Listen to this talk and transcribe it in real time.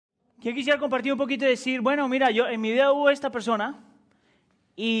Yo quisiera compartir un poquito y decir, bueno, mira, yo en mi vida hubo esta persona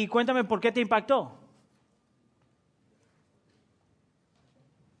y cuéntame por qué te impactó.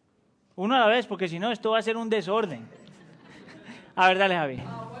 Uno a la vez, porque si no, esto va a ser un desorden. A ver, dale, Javi.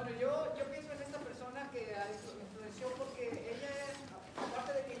 Bueno, yo pienso en esta persona que influenció porque ella,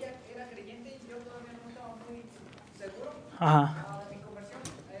 aparte de que ella era creyente, yo todavía no estaba muy seguro de mi conversión,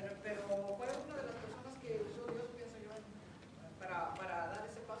 pero fue una de las personas que usó Dios, pienso yo, para dar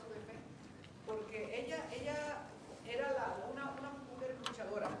ese paso de fe, porque ella era una mujer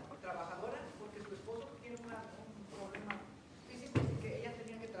luchadora, trabajadora, porque su esposo tiene un problema físico, así que ella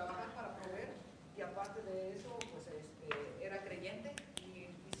tenía que trabajar para proveer, y aparte de eso, pues era creyente y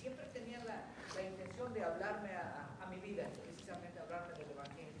siempre tenía la intención de hablarme a mi vida, precisamente hablarme del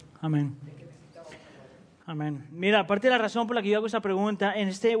Evangelio. Amén. De que necesitaba un Salvador. Amén. Mira, aparte de la razón por la que yo hago esta pregunta, en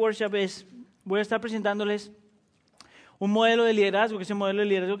este workshop voy a estar presentándoles un modelo de liderazgo, que es el modelo de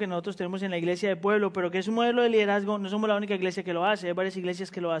liderazgo que nosotros tenemos en la iglesia de pueblo, pero que es un modelo de liderazgo, no somos la única iglesia que lo hace, hay varias iglesias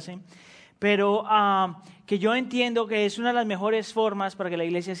que lo hacen, pero que yo entiendo que es una de las mejores formas para que la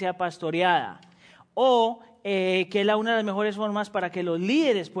iglesia sea pastoreada, o que es una de las mejores formas para que los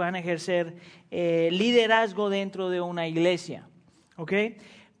líderes puedan ejercer liderazgo dentro de una iglesia. ¿Ok?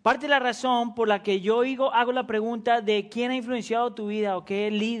 Parte de la razón por la que yo hago la pregunta de quién ha influenciado tu vida o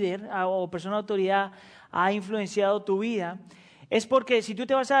qué líder o persona de autoridad ha influenciado tu vida, es porque si tú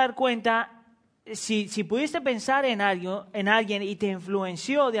te vas a dar cuenta, si pudiste pensar en alguien y te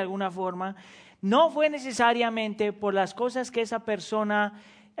influenció de alguna forma, no fue necesariamente por las cosas que esa persona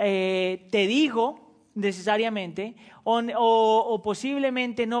te dijo necesariamente, o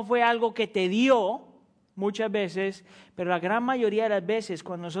posiblemente no fue algo que te dio muchas veces, pero la gran mayoría de las veces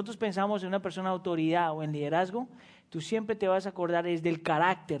cuando nosotros pensamos en una persona de autoridad o en liderazgo, tú siempre te vas a acordar es del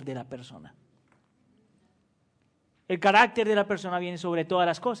carácter de la persona. El carácter de la persona viene sobre todas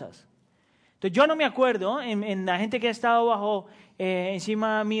las cosas. Entonces yo no me acuerdo, en la gente que ha estado bajo,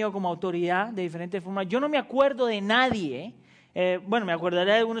 encima mío como autoridad de diferentes formas, yo no me acuerdo de nadie. Bueno, me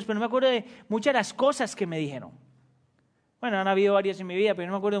acordaré de algunos, pero no me acuerdo de muchas de las cosas que me dijeron. Bueno, han habido varias en mi vida, pero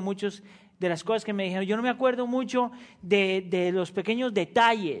no me acuerdo de muchas de las cosas que me dijeron. Yo no me acuerdo mucho de los pequeños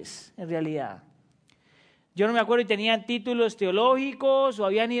detalles, en realidad. Yo no me acuerdo si tenían títulos teológicos o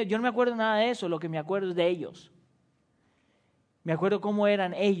habían ido. Yo no me acuerdo nada de eso, lo que me acuerdo es de ellos. Me acuerdo cómo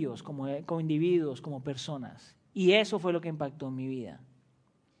eran ellos, como individuos, como personas. Y eso fue lo que impactó en mi vida.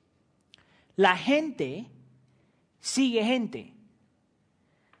 La gente sigue gente.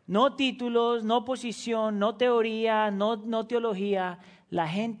 No títulos, no posición, no teoría, no teología. La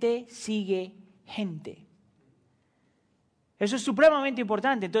gente sigue gente. Eso es supremamente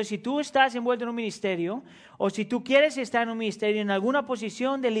importante. Entonces, si tú estás envuelto en un ministerio o si tú quieres estar en un ministerio en alguna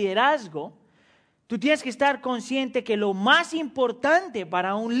posición de liderazgo, tú tienes que estar consciente que lo más importante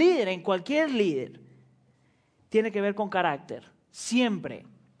para un líder, en cualquier líder, tiene que ver con carácter. Siempre.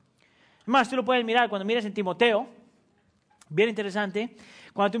 Además, tú lo puedes mirar cuando miras en Timoteo. Bien interesante.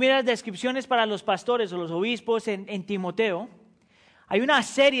 Cuando tú miras descripciones para los pastores o los obispos en Timoteo, hay una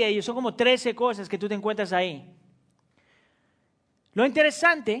serie de ellos, son como 13 cosas que tú te encuentras ahí. Lo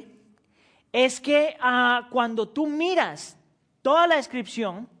interesante es que cuando tú miras toda la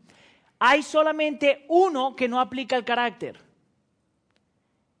descripción, hay solamente uno que no aplica el carácter.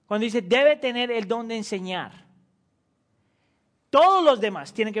 Cuando dice, debe tener el don de enseñar. Todos los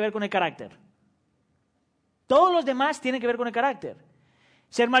demás tienen que ver con el carácter. Todos los demás tienen que ver con el carácter.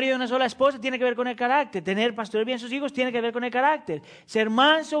 Ser marido de una sola esposa tiene que ver con el carácter. Tener pastorear bien a sus hijos tiene que ver con el carácter. Ser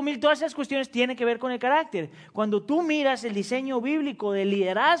manso, humilde, todas esas cuestiones tienen que ver con el carácter. Cuando tú miras el diseño bíblico de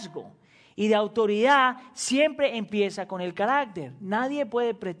liderazgo y de autoridad, siempre empieza con el carácter. Nadie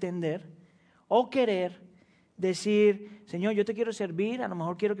puede pretender o querer decir, Señor, yo te quiero servir, a lo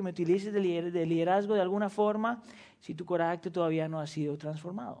mejor quiero que me utilices de liderazgo de alguna forma, si tu carácter todavía no ha sido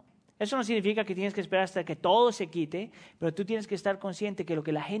transformado. Eso no significa que tienes que esperar hasta que todo se quite, pero tú tienes que estar consciente que lo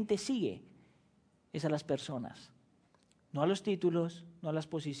que la gente sigue es a las personas, no a los títulos, no a las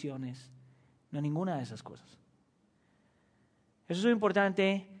posiciones, no a ninguna de esas cosas. Eso es muy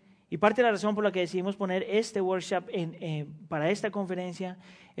importante y parte de la razón por la que decidimos poner este workshop para esta conferencia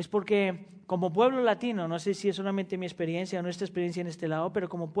es porque como pueblo latino, no sé si es solamente mi experiencia o nuestra experiencia en este lado, pero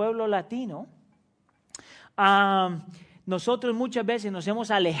como pueblo latino, nosotros muchas veces nos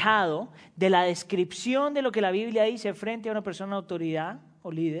hemos alejado de la descripción de lo que la Biblia dice frente a una persona de autoridad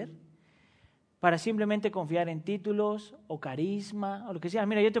o líder para simplemente confiar en títulos o carisma o lo que sea.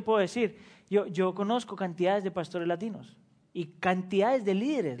 Mira, yo te puedo decir, yo conozco cantidades de pastores latinos y cantidades de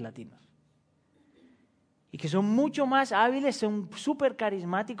líderes latinos y que son mucho más hábiles, son súper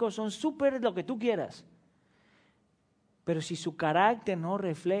carismáticos, son súper lo que tú quieras. Pero si su carácter no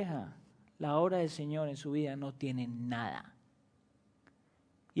refleja la obra del Señor en su vida, no tiene nada.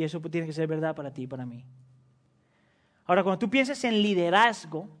 Y eso tiene que ser verdad para ti y para mí. Ahora, cuando tú piensas en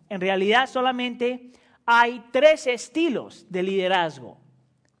liderazgo, en realidad solamente hay 3 estilos de liderazgo.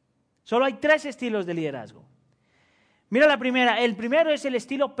 Solo hay 3 estilos de liderazgo. Mira la primera. El primero es el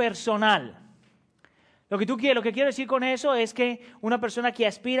estilo personal. Lo que quiero decir con eso es que una persona que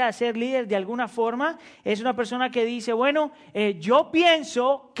aspira a ser líder de alguna forma es una persona que dice, bueno, yo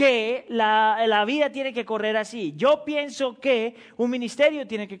pienso que la vida tiene que correr así. Yo pienso que un ministerio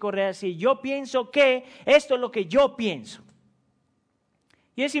tiene que correr así. Yo pienso que esto es lo que yo pienso.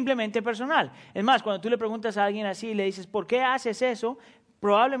 Y es simplemente personal. Es más, cuando tú le preguntas a alguien así y le dices, ¿por qué haces eso?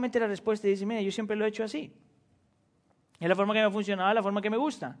 Probablemente la respuesta dice, mira, yo siempre lo he hecho así. Es la forma que me ha funcionado, es la forma que me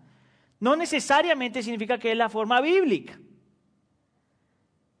gusta. No necesariamente significa que es la forma bíblica.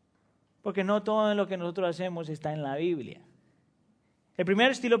 Porque no todo lo que nosotros hacemos está en la Biblia. El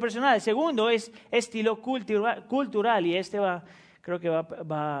primero estilo personal. El segundo es estilo cultural. Y creo que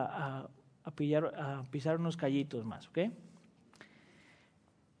va a pisar unos callitos más. ¿Ok?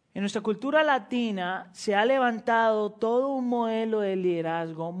 En nuestra cultura latina se ha levantado todo un modelo de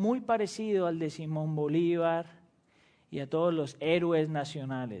liderazgo muy parecido al de Simón Bolívar y a todos los héroes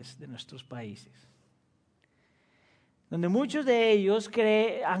nacionales de nuestros países, donde muchos de ellos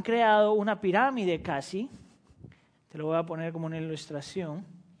han creado una pirámide casi, te lo voy a poner como una ilustración,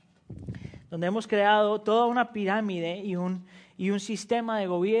 donde hemos creado toda una pirámide y un sistema de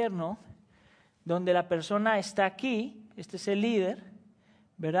gobierno donde la persona está aquí, este es el líder,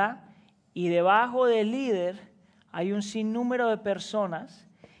 ¿verdad? Y debajo del líder hay un sinnúmero de personas.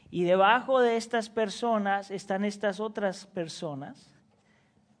 Y debajo de estas personas están estas otras personas,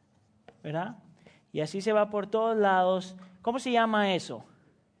 ¿verdad? Y así se va por todos lados. ¿Cómo se llama eso?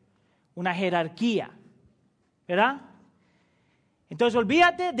 Una jerarquía, ¿verdad? Entonces,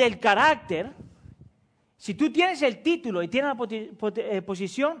 olvídate del carácter. Si tú tienes el título y tienes la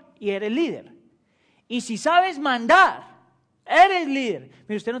posición y eres líder. Y si sabes mandar, eres líder.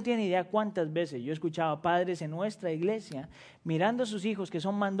 Mire, usted no tiene idea cuántas veces yo he escuchado a padres en nuestra iglesia mirando a sus hijos que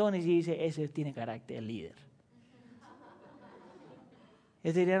son mandones y dice, ese tiene carácter de líder.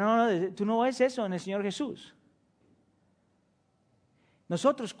 Yo diría, no, tú no ves eso en el Señor Jesús.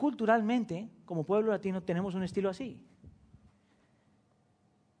 Nosotros culturalmente, como pueblo latino, tenemos un estilo así.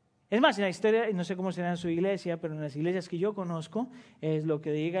 Es más, en la historia, no sé cómo será en su iglesia, pero en las iglesias que yo conozco, es lo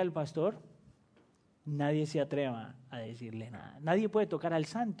que diga el pastor. Nadie se atreva a decirle nada. Nadie puede tocar al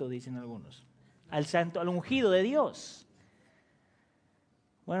santo, dicen algunos. Al santo, al ungido de Dios.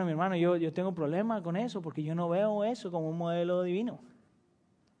 Bueno, mi hermano, yo tengo problema con eso porque yo no veo eso como un modelo divino.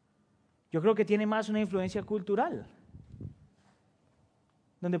 Yo creo que tiene más una influencia cultural.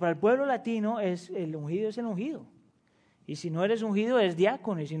 Donde para el pueblo latino el ungido es el ungido. Y si no eres ungido, eres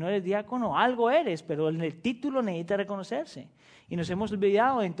diácono. Y si no eres diácono, algo eres, pero el título necesita reconocerse. Y nos hemos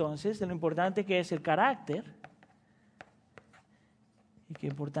olvidado entonces de lo importante que es el carácter y qué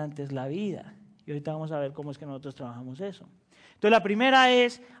importante es la vida. Y ahorita vamos a ver cómo es que nosotros trabajamos eso. Entonces la primera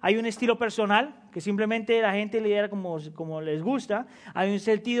hay un estilo personal, que simplemente la gente lidera como les gusta. Hay un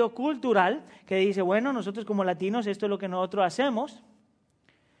sentido cultural que dice, bueno, nosotros como latinos esto es lo que nosotros hacemos.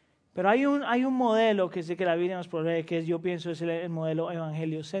 Pero hay un modelo que sé que la Biblia nos provee, que yo pienso es el modelo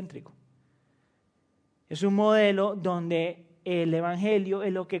evangeliocéntrico. Es un modelo donde el evangelio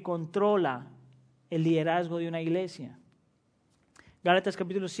es lo que controla el liderazgo de una iglesia. Gálatas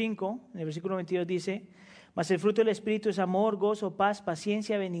capítulo 5, en el versículo 22 dice, mas el fruto del Espíritu es amor, gozo, paz,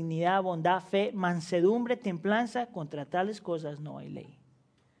 paciencia, benignidad, bondad, fe, mansedumbre, templanza, contra tales cosas no hay ley.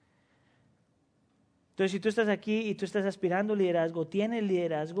 Entonces, si tú estás aquí y tú estás aspirando liderazgo, tienes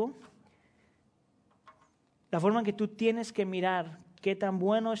liderazgo, la forma en que tú tienes que mirar qué tan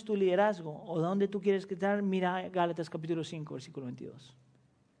bueno es tu liderazgo o dónde tú quieres estar, mira Gálatas capítulo 5, versículo 22.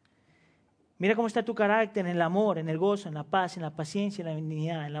 Mira cómo está tu carácter en el amor, en el gozo, en la paz, en la paciencia, en la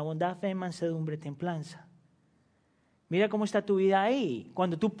benignidad, en la bondad, fe, mansedumbre, templanza. Mira cómo está tu vida ahí.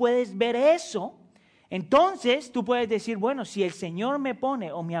 Cuando tú puedes ver eso, entonces tú puedes decir, bueno, si el Señor me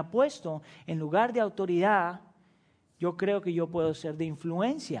pone o me ha puesto en lugar de autoridad, yo creo que yo puedo ser de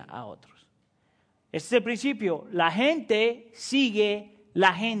influencia a otros. Este es el principio. La gente sigue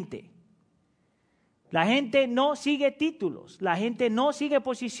la gente. La gente no sigue títulos, la gente no sigue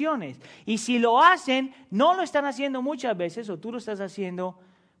posiciones. Y si lo hacen, no lo están haciendo muchas veces, o tú lo estás haciendo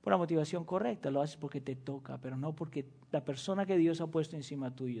por la motivación correcta. Lo haces porque te toca, pero no porque la persona que Dios ha puesto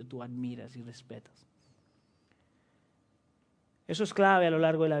encima tuyo, tú admiras y respetas. Eso es clave a lo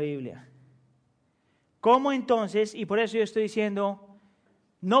largo de la Biblia. ¿Cómo entonces? Y por eso yo estoy diciendo,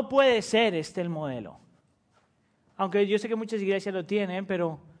 no puede ser este el modelo. aunque yo sé que muchas iglesias lo tienen,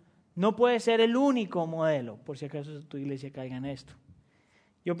 pero no puede ser el único modelo, por si acaso tu iglesia caiga en esto.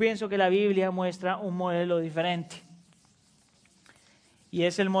 Yo pienso que la Biblia muestra un modelo diferente. Y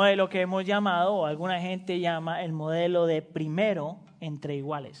es el modelo que hemos llamado, o alguna gente llama, el modelo de primero entre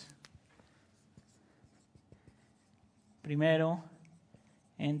iguales. Primero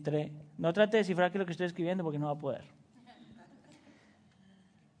entre... No trate de descifrar qué es lo que estoy escribiendo porque no va a poder.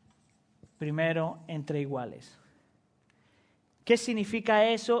 Primero entre iguales. ¿Qué significa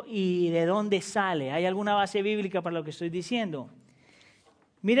eso y de dónde sale? ¿Hay alguna base bíblica para lo que estoy diciendo?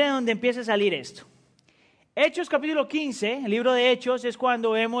 Miren de dónde empieza a salir esto. Hechos capítulo 15, el libro de Hechos, es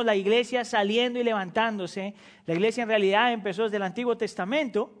cuando vemos la iglesia saliendo y levantándose. La iglesia en realidad empezó desde el Antiguo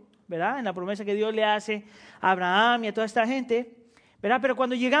Testamento, ¿verdad? En la promesa que Dios le hace a Abraham y a toda esta gente, ¿verdad? Pero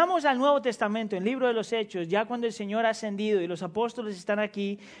cuando llegamos al Nuevo Testamento, en el libro de los Hechos, ya cuando el Señor ha ascendido y los apóstoles están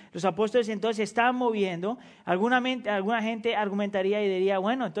aquí, los apóstoles entonces se están moviendo, alguna gente argumentaría y diría,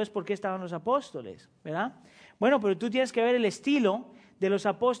 bueno, entonces ¿por qué estaban los apóstoles? ¿Verdad? Bueno, pero tú tienes que ver el estilo de los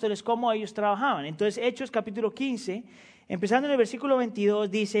apóstoles, cómo ellos trabajaban. Entonces, Hechos capítulo 15, empezando en el versículo 22,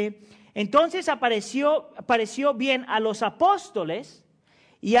 dice, entonces pareció bien a los apóstoles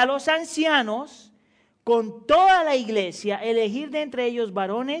y a los ancianos con toda la iglesia elegir de entre ellos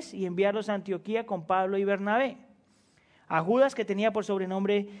varones y enviarlos a Antioquía con Pablo y Bernabé. A Judas, que tenía por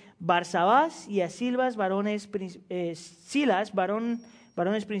sobrenombre Barsabás, y a Silas, varones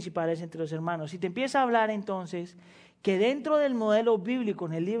principales entre los hermanos. Y te empieza a hablar entonces que dentro del modelo bíblico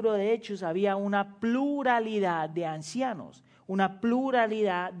en el libro de Hechos había una pluralidad de ancianos, una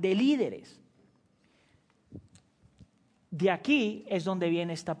pluralidad de líderes. De aquí es donde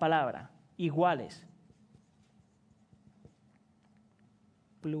viene esta palabra, iguales.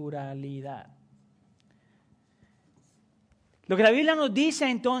 Pluralidad. Lo que la Biblia nos dice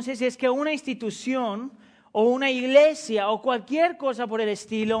entonces es que una institución o una iglesia o cualquier cosa por el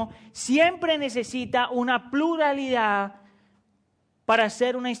estilo siempre necesita una pluralidad para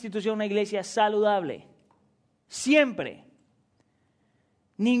ser una institución, una iglesia saludable. Siempre.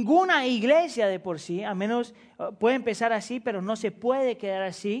 Ninguna iglesia de por sí, a menos puede empezar así, pero no se puede quedar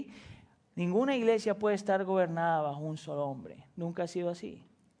así. Ninguna iglesia puede estar gobernada bajo un solo hombre. Nunca ha sido así.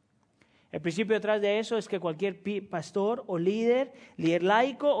 El principio detrás de eso es que cualquier pastor o líder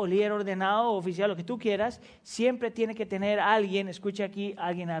laico o líder ordenado o oficial, lo que tú quieras, siempre tiene que tener alguien, escucha aquí,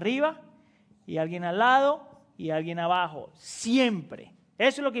 alguien arriba y alguien al lado y alguien abajo. Siempre.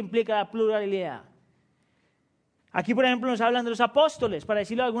 Eso es lo que implica la pluralidad. Aquí, por ejemplo, nos hablan de los apóstoles. Para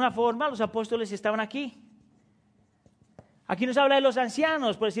decirlo de alguna forma, los apóstoles estaban aquí. Aquí nos habla de los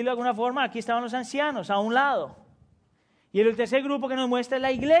ancianos. Por decirlo de alguna forma, aquí estaban los ancianos, a un lado. Y el tercer grupo que nos muestra es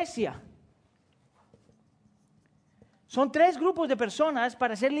la iglesia. Son 3 grupos de personas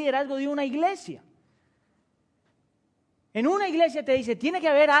para hacer liderazgo de una iglesia. En una iglesia te dice, tiene que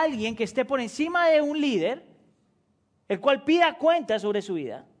haber alguien que esté por encima de un líder, el cual pida cuentas sobre su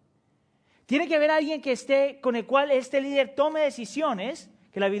vida. Tiene que haber alguien que esté, con el cual este líder tome decisiones,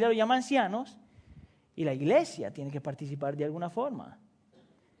 que la Biblia lo llama ancianos, y la iglesia tiene que participar de alguna forma.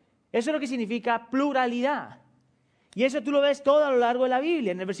 Eso es lo que significa pluralidad. Y eso tú lo ves todo a lo largo de la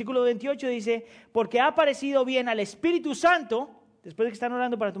Biblia. En el versículo 28 dice, porque ha parecido bien al Espíritu Santo, después de que están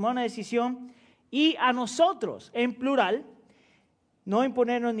orando para tomar una decisión, y a nosotros, en plural, no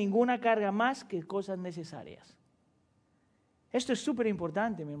imponernos ninguna carga más que cosas necesarias. Esto es súper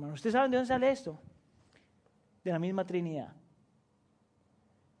importante, mi hermano. ¿Ustedes saben de dónde sale esto? De la misma Trinidad.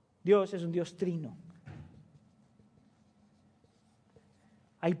 Dios es un Dios trino.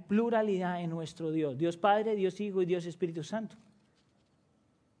 Hay pluralidad en nuestro Dios. Dios Padre, Dios Hijo y Dios Espíritu Santo.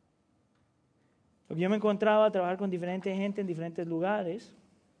 Lo que yo me encontraba a trabajar con diferente gente en diferentes lugares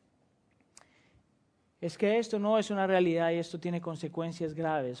es que esto no es una realidad y esto tiene consecuencias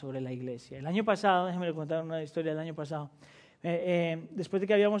graves sobre la iglesia. El año pasado, déjenme contar una historia del año pasado. Después de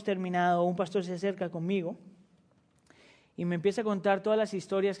que habíamos terminado, un pastor se acerca conmigo y me empieza a contar todas las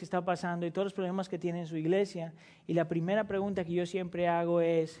historias que está pasando y todos los problemas que tiene en su iglesia. Y la primera pregunta que yo siempre hago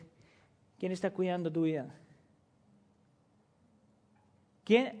es, ¿quién está cuidando tu vida?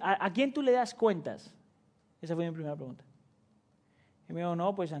 ¿A quién tú le das cuentas? Esa fue mi primera pregunta. Y me dijo,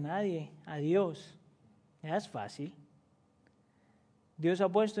 no, pues a nadie, a Dios. Ya es fácil. Dios ha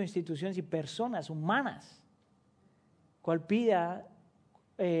puesto instituciones y personas humanas, cual pida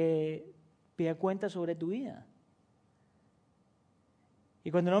cuentas sobre tu vida. Y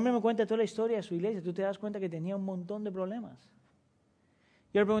cuando el hombre me cuenta toda la historia de su iglesia, tú te das cuenta que tenía un montón de problemas.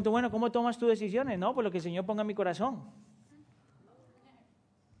 Yo le pregunto, bueno, ¿cómo tomas tus decisiones? No, pues lo que el Señor ponga en mi corazón.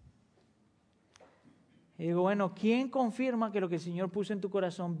 Y digo, bueno, ¿quién confirma que lo que el Señor puso en tu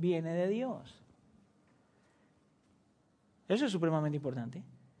corazón viene de Dios? Eso es supremamente importante.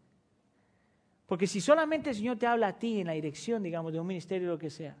 Porque si solamente el Señor te habla a ti en la dirección, digamos, de un ministerio o lo que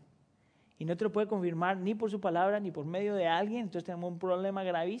sea, y no te lo puede confirmar ni por su palabra ni por medio de alguien, entonces tenemos un problema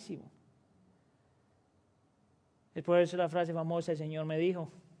gravísimo. Es por eso la frase famosa, el Señor me dijo.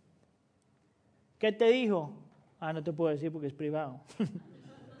 ¿Qué te dijo? No te puedo decir porque es privado.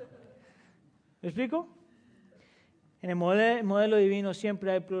 ¿Me explico? En el modelo divino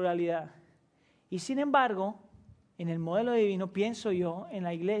siempre hay pluralidad. Y sin embargo, en el modelo divino, pienso yo, en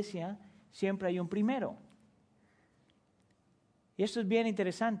la iglesia, siempre hay un primero. Y esto es bien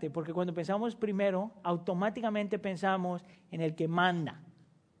interesante, porque cuando pensamos primero, automáticamente pensamos en el que manda.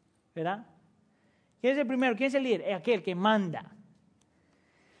 ¿Verdad? ¿Quién es el primero? ¿Quién es el líder? Es aquel que manda.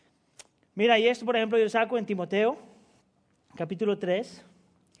 Mira, y esto, por ejemplo, yo saco en Timoteo, capítulo 3.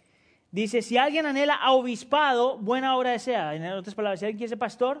 Dice, si alguien anhela a obispado, buena obra desea. En otras palabras, si alguien quiere ser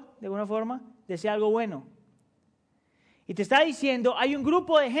pastor, de alguna forma, desea algo bueno. Y te está diciendo, hay un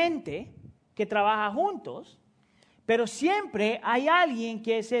grupo de gente que trabaja juntos, pero siempre hay alguien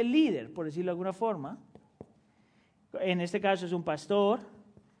que es el líder, por decirlo de alguna forma. En este caso es un pastor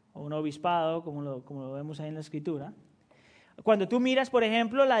o un obispado, como lo vemos ahí en la Escritura. Cuando tú miras, por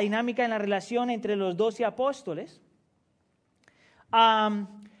ejemplo, la dinámica en la relación entre los 12 apóstoles,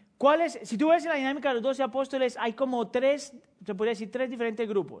 si tú ves la dinámica de los 12 apóstoles, hay como tres diferentes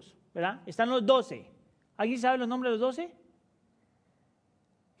grupos, ¿verdad? Están los 12. ¿Alguien sabe los nombres de los 12?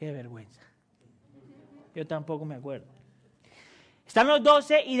 Qué vergüenza. Yo tampoco me acuerdo. Están los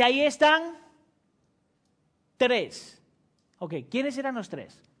 12 y de ahí están 3. Ok, ¿quiénes eran los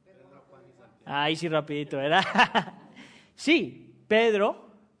 3? Ahí sí, rapidito, ¿verdad? Sí, Pedro,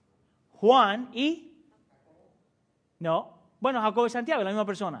 Juan y... No, bueno, Jacobo y Santiago, la misma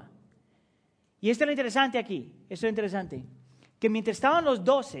persona. Y esto es lo interesante aquí, que mientras estaban los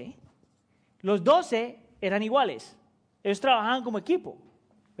 12 eran iguales. Ellos trabajaban como equipo,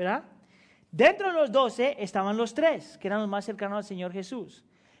 ¿verdad? Dentro de los 12 estaban los 3, que eran los más cercanos al Señor Jesús.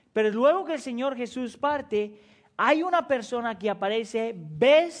 Pero luego que el Señor Jesús parte, hay una persona que aparece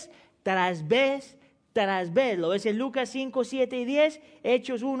vez tras vez tras vez. Lo ves en Lucas 5, 7 y 10,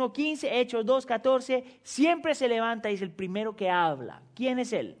 Hechos 1, 15, Hechos 2, 14. Siempre se levanta y es el primero que habla. ¿Quién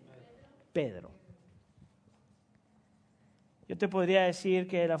es él? Pedro. Yo te podría decir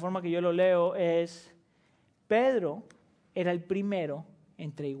que la forma que yo lo leo es, Pedro era el primero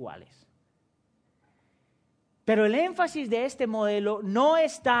entre iguales. Pero el énfasis de este modelo no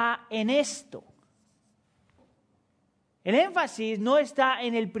está en esto. El énfasis no está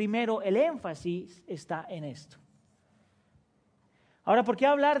en el primero, el énfasis está en esto. Ahora, ¿por qué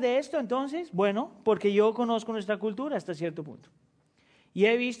hablar de esto entonces? Bueno, porque yo conozco nuestra cultura hasta cierto punto. Y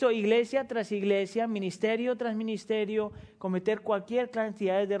he visto iglesia tras iglesia, ministerio tras ministerio, cometer cualquier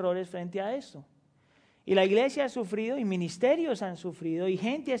cantidad de errores frente a esto. Y la iglesia ha sufrido, y ministerios han sufrido, y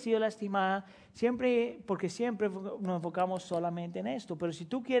gente ha sido lastimada, porque siempre nos enfocamos solamente en esto. Pero si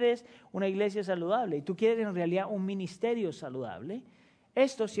tú quieres una iglesia saludable, y tú quieres en realidad un ministerio saludable,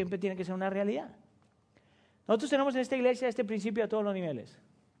 esto siempre tiene que ser una realidad. Nosotros tenemos en esta iglesia este principio a todos los niveles.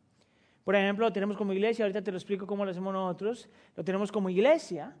 Por ejemplo, lo tenemos como iglesia, ahorita te lo explico cómo lo hacemos nosotros, lo tenemos como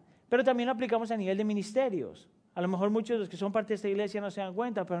iglesia, pero también lo aplicamos a nivel de ministerios. A lo mejor muchos de los que son parte de esta iglesia no se dan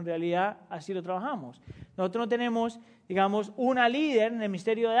cuenta, pero en realidad así lo trabajamos. Nosotros no tenemos, digamos, una líder en el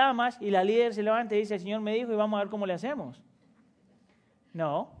ministerio de damas y la líder se levanta y dice, el Señor me dijo y vamos a ver cómo le hacemos.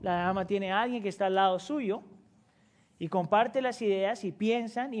 No, la dama tiene a alguien que está al lado suyo y comparte las ideas y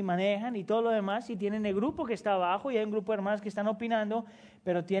piensan y manejan y todo lo demás y tienen el grupo que está abajo y hay un grupo de hermanos que están opinando,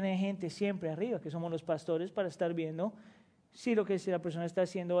 pero tienen gente siempre arriba, que somos los pastores, para estar viendo si lo que la persona está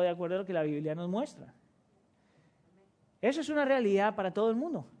haciendo va de acuerdo a lo que la Biblia nos muestra. Eso es una realidad para todo el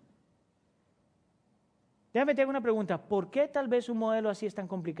mundo. Déjame te hago una pregunta. ¿Por qué tal vez un modelo así es tan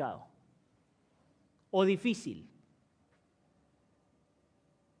complicado? ¿O difícil?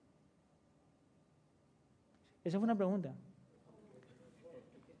 Esa fue una pregunta.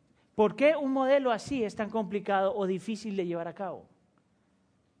 ¿Por qué un modelo así es tan complicado o difícil de llevar a cabo?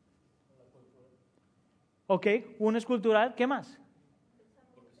 Ok, uno es cultural. ¿Qué más?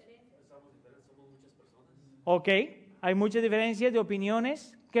 Ok. Hay muchas diferencias de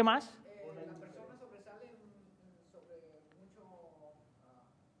opiniones. ¿Qué más? La persona sobresale sobre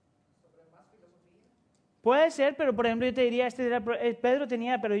más filosofía. Puede ser, pero por ejemplo yo te diría, Pedro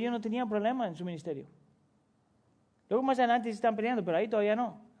tenía, pero yo no tenía problema en su ministerio. Luego más adelante se están peleando, pero ahí todavía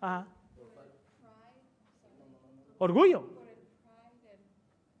no. Ajá. Orgullo.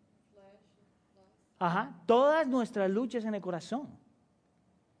 Ajá. Todas nuestras luchas en el corazón.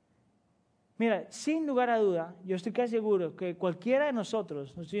 Mira, sin lugar a duda, yo estoy casi seguro que cualquiera de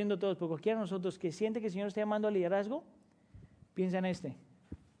nosotros, no estoy viendo todos, pero cualquiera de nosotros que siente que el Señor está llamando al liderazgo, Piensa en este.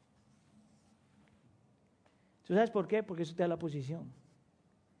 ¿Tú sabes por qué? Porque eso te da la posición,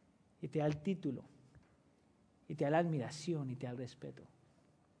 y te da el título, y te da la admiración, y te da el respeto.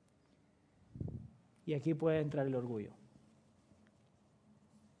 Y aquí puede entrar el orgullo.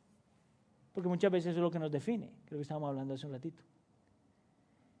 Porque muchas veces eso es lo que nos define, creo que estábamos hablando hace un ratito.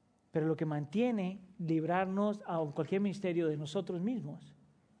 Pero lo que mantiene librarnos a cualquier ministerio de nosotros mismos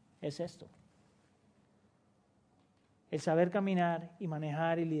es esto. El saber caminar y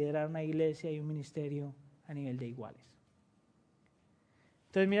manejar y liderar una iglesia y un ministerio a nivel de iguales.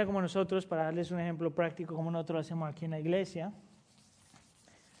 Entonces mira cómo nosotros, para darles un ejemplo práctico, cómo nosotros lo hacemos aquí en la iglesia.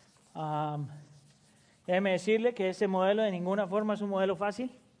 Déjeme decirle que ese modelo de ninguna forma es un modelo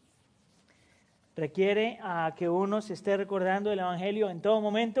fácil. Requiere a que uno se esté recordando del Evangelio en todo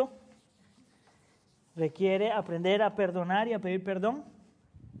momento. Requiere aprender a perdonar y a pedir perdón.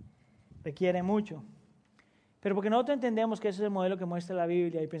 Requiere mucho. Pero porque nosotros entendemos que ese es el modelo que muestra la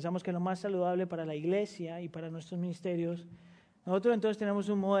Biblia y pensamos que es lo más saludable para la iglesia y para nuestros ministerios, nosotros entonces tenemos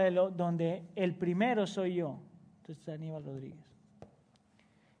un modelo donde el primero soy yo. Entonces Hanibal Rodríguez.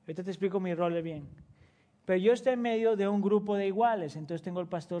 Ahorita te explico mi rol bien. Pero yo estoy en medio de un grupo de iguales. Entonces tengo el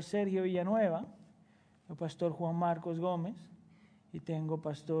pastor Sergio Villanueva, el pastor Juan Marcos Gómez y tengo el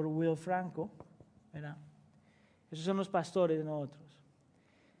pastor Will Franco, ¿verdad? Esos son los pastores de nosotros.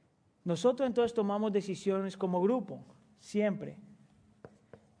 Nosotros entonces tomamos decisiones como grupo, siempre.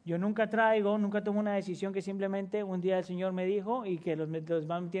 Yo nunca tomo una decisión que simplemente un día el Señor me dijo y que los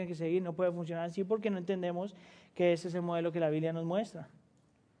demás me tienen que seguir, no puede funcionar así porque no entendemos que ese es el modelo que la Biblia nos muestra.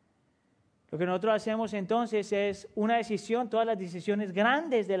 Lo que nosotros hacemos entonces es una decisión, todas las decisiones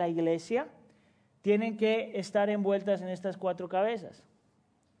grandes de la iglesia tienen que estar envueltas en estas 4 cabezas.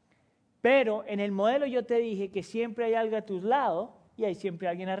 Pero en el modelo yo te dije que siempre hay algo a tus lados y hay siempre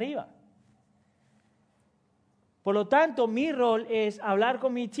alguien arriba. Por lo tanto, mi rol es hablar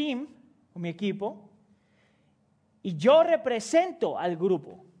con mi team, con mi equipo, y yo represento al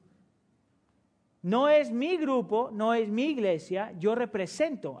grupo. No es mi grupo, no es mi iglesia, yo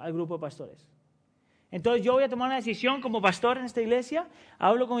represento al grupo de pastores. Entonces yo voy a tomar una decisión como pastor en esta iglesia,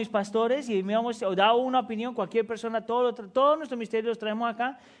 hablo con mis pastores y o da una opinión, cualquier persona, todos nuestros ministerios los traemos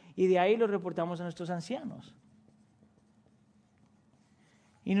acá y de ahí los reportamos a nuestros ancianos.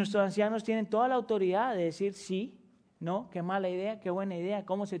 Y nuestros ancianos tienen toda la autoridad de decir sí, no, qué mala idea, qué buena idea,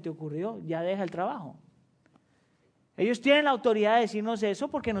 cómo se te ocurrió, ya deja el trabajo. Ellos tienen la autoridad de decirnos eso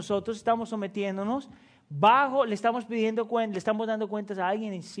porque nosotros estamos sometiéndonos le estamos pidiendo cuentas, le estamos dando cuentas a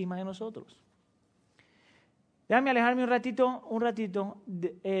alguien encima de nosotros. Déjame alejarme un ratito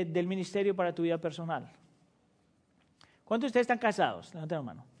del ministerio para tu vida personal. ¿Cuántos de ustedes están casados? Levanta la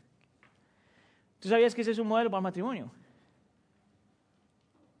mano. ¿Tú sabías que ese es un modelo para el matrimonio?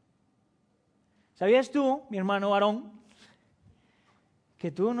 ¿Sabías tú, mi hermano varón,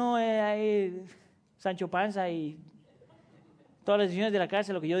 que tú no eres ahí Sancho Panza y todas las decisiones de la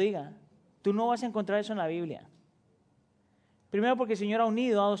casa, lo que yo diga? Tú no vas a encontrar eso en la Biblia. Primero porque el Señor ha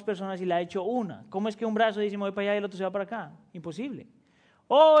unido a 2 personas y la ha hecho una. ¿Cómo es que un brazo dice me voy para allá y el otro se va para acá? Imposible.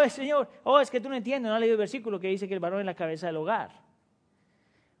 Señor, es que tú no entiendes, no has leído el versículo que dice que el varón es la cabeza del hogar.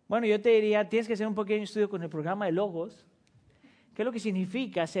 Bueno, yo te diría, tienes que hacer un pequeño estudio con el programa de Logos. ¿Qué es lo que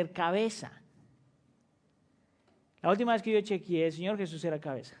significa ser cabeza? La última vez que yo chequeé, el Señor Jesús era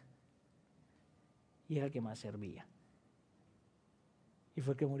cabeza. Y era el que más servía. Y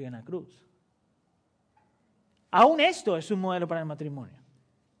fue el que murió en la cruz. Aún esto es un modelo para el matrimonio.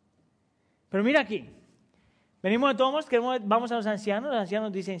 Pero mira aquí. Venimos de todos, vamos a los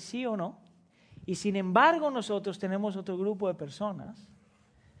ancianos dicen sí o no. Y sin embargo nosotros tenemos otro grupo de personas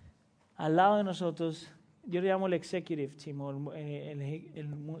al lado de nosotros. Yo le llamo el executive team,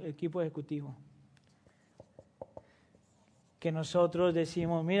 el equipo ejecutivo. Que nosotros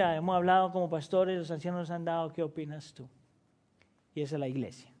decimos, mira, hemos hablado como pastores, los ancianos nos han dado, ¿qué opinas tú? Y esa es la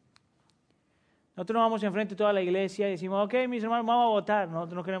iglesia. Nosotros no vamos enfrente de toda la iglesia y decimos, ok, mis hermanos, vamos a votar.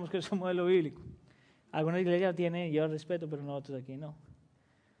 Nosotros no queremos que eso sea un modelo bíblico. Algunas iglesias tienen, yo respeto, pero nosotros aquí no.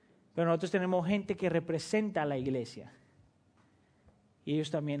 Pero nosotros tenemos gente que representa a la iglesia. Y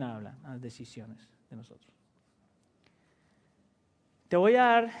ellos también hablan a las decisiones de nosotros. Te voy a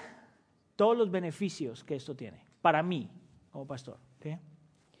dar todos los beneficios que esto tiene, para mí, como pastor. ¿Okay?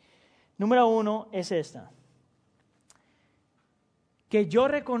 Número 1 es esta. Que yo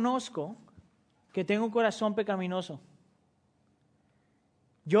reconozco que tengo un corazón pecaminoso.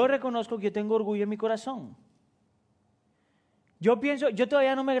 Yo reconozco que yo tengo orgullo en mi corazón. Yo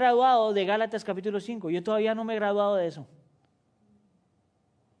todavía no me he graduado de Gálatas capítulo 5, yo todavía no me he graduado de eso.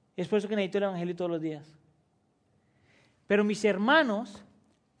 Es por eso que necesito el Evangelio todos los días. Pero mis hermanos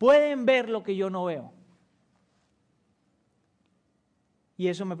pueden ver lo que yo no veo. y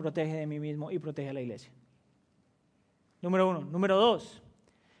eso me protege de mí mismo y protege a la iglesia. Número 1. Número 2,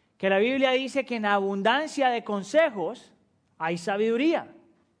 que la Biblia dice que en abundancia de consejos hay sabiduría.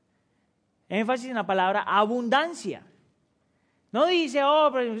 Énfasis en la palabra abundancia. No dice,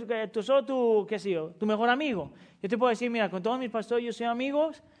 pero tú solo tu mejor amigo. Yo te puedo decir, mira, con todos mis pastores yo soy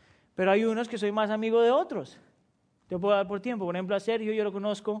amigos, pero hay unos que soy más amigo de otros. Te puedo dar por tiempo. Por ejemplo, a Sergio yo lo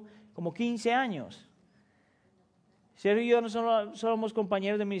conozco como 15 años. Sergio y yo no solo somos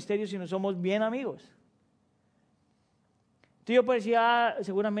compañeros de ministerio, sino somos bien amigos. Entonces yo puedo decir,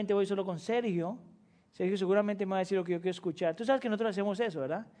 seguramente voy solo con Sergio. Sergio seguramente me va a decir lo que yo quiero escuchar. Tú sabes que nosotros hacemos eso,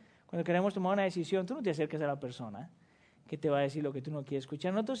 ¿verdad? Cuando queremos tomar una decisión, tú no te acercas a la persona que te va a decir lo que tú no quieres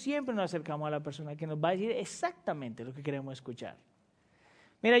escuchar. Nosotros siempre nos acercamos a la persona que nos va a decir exactamente lo que queremos escuchar.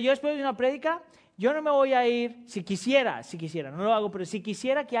 Mira, yo después de una prédica, yo no me voy a ir, si quisiera, no lo hago, pero si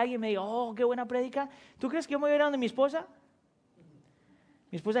quisiera que alguien me diga, qué buena prédica, ¿tú crees que yo me voy a ir a donde mi esposa?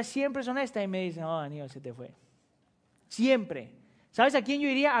 Mi esposa siempre es honesta y me dice, Aníbal, se te fue. Siempre. ¿Sabes a quién yo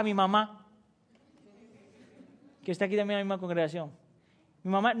iría? A mi mamá, que está aquí también en la misma congregación.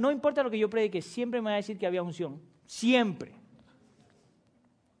 Mi mamá, no importa lo que yo predique, siempre me va a decir que había unción. Siempre.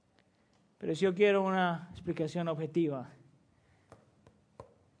 Pero si yo quiero una explicación objetiva,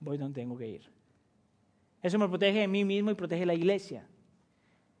 voy donde tengo que ir. Eso me protege de mí mismo y protege la iglesia.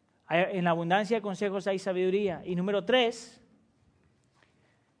 En la abundancia de consejos hay sabiduría. Y número 3,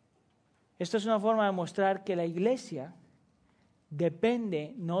 esto es una forma de mostrar que la iglesia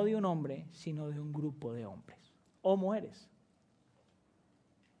depende no de un hombre, sino de un grupo de hombres o mujeres.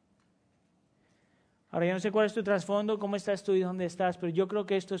 Ahora, yo no sé cuál es tu trasfondo, cómo estás tú y dónde estás, pero yo creo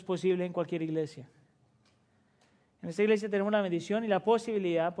que esto es posible en cualquier iglesia. En esta iglesia tenemos la bendición y la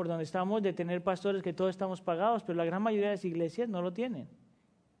posibilidad, por donde estamos, de tener pastores que todos estamos pagados, pero la gran mayoría de las iglesias no lo tienen.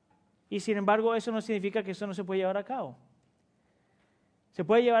 Y sin embargo, eso no significa que eso no se puede llevar a cabo. Se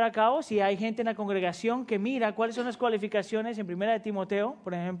puede llevar a cabo si hay gente en la congregación que mira cuáles son las cualificaciones en Primera de Timoteo,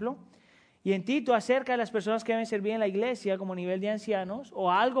 por ejemplo, y en Tito acerca de las personas que deben servir en la iglesia como nivel de ancianos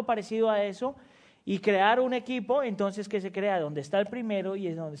o algo parecido a eso, y crear un equipo, entonces que se crea donde está el primero y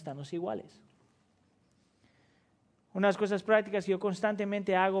es donde están los iguales. Unas cosas prácticas que yo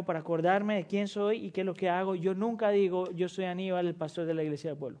constantemente hago para acordarme de quién soy y qué es lo que hago. Yo nunca digo, yo soy Hanibal, el pastor de la iglesia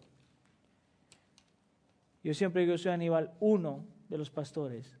del pueblo. Yo siempre digo, yo soy Hanibal, uno de los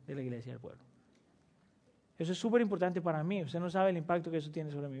pastores de la iglesia del pueblo. Eso es súper importante para mí. Usted no sabe el impacto que eso tiene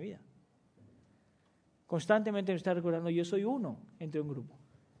sobre mi vida. Constantemente me está recordando, yo soy uno entre un grupo.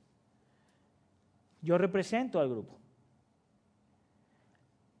 Yo represento al grupo.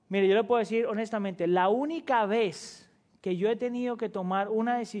 Mire, yo le puedo decir honestamente, la única vez que yo he tenido que tomar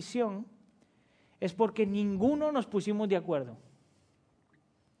una decisión es porque ninguno nos pusimos de acuerdo.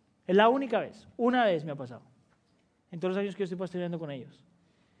 Es la única vez. Una vez me ha pasado. En todos los años que yo estoy pastoreando con ellos.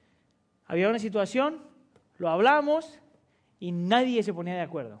 Había una situación, lo hablamos y nadie se ponía de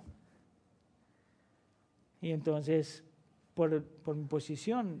acuerdo. Y entonces, por mi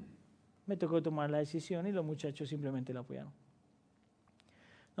posición, me tocó tomar la decisión y los muchachos simplemente la apoyaron.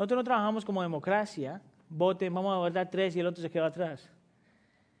 Nosotros no trabajamos como democracia, voten, vamos a votar 3 y el otro se queda atrás.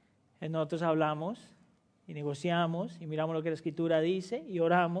 Nosotros hablamos y negociamos y miramos lo que la Escritura dice y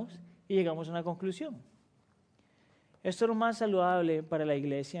oramos y llegamos a una conclusión. Esto es lo más saludable para la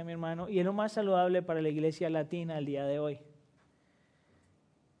iglesia, mi hermano, y es lo más saludable para la iglesia latina al día de hoy.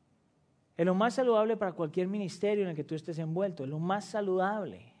 Es lo más saludable para cualquier ministerio en el que tú estés envuelto. Es lo más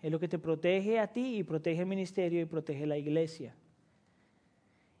saludable. Es lo que te protege a ti y protege el ministerio y protege la iglesia.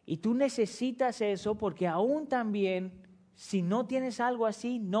 Y tú necesitas eso porque aún también, si no tienes algo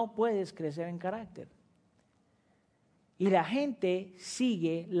así, no puedes crecer en carácter. Y la gente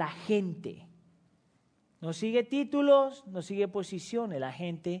sigue la gente. No sigue títulos, no sigue posiciones. La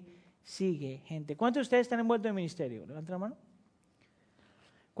gente sigue gente. ¿Cuántos de ustedes están envueltos en el ministerio? Levanten la mano.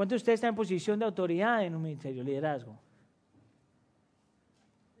 ¿Cuántos de ustedes están en posición de autoridad en un ministerio, liderazgo?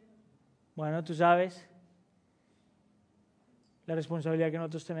 Bueno, tú sabes la responsabilidad que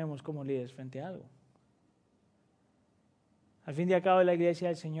nosotros tenemos como líderes frente a algo. Al fin y al cabo es la iglesia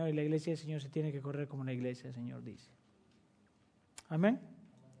del Señor y la iglesia del Señor se tiene que correr como la iglesia del Señor dice. Amén.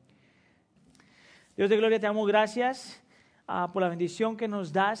 Dios de gloria, te damos gracias por la bendición que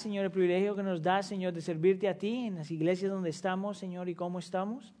nos da, Señor, el privilegio que nos da, Señor, de servirte a ti en las iglesias donde estamos, Señor, y cómo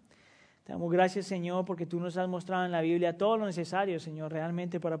estamos. Te damos gracias, Señor, porque tú nos has mostrado en la Biblia todo lo necesario, Señor,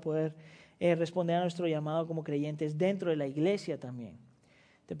 realmente para poder responder a nuestro llamado como creyentes dentro de la iglesia también.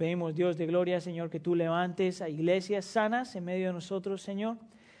 Te pedimos, Dios de gloria, Señor, que tú levantes a iglesias sanas en medio de nosotros, Señor.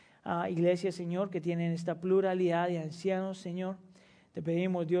 A iglesias, Señor, que tienen esta pluralidad de ancianos, Señor, Te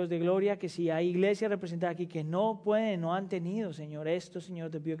pedimos, Dios de gloria, que si hay iglesias representadas aquí que no pueden, no han tenido, Señor, esto,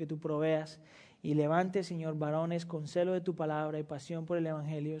 Señor, te pido que tú proveas y levantes, Señor, varones con celo de tu palabra y pasión por el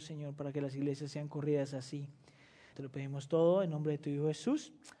Evangelio, Señor, para que las iglesias sean corridas así. Te lo pedimos todo en nombre de tu Hijo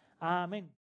Jesús. Amén.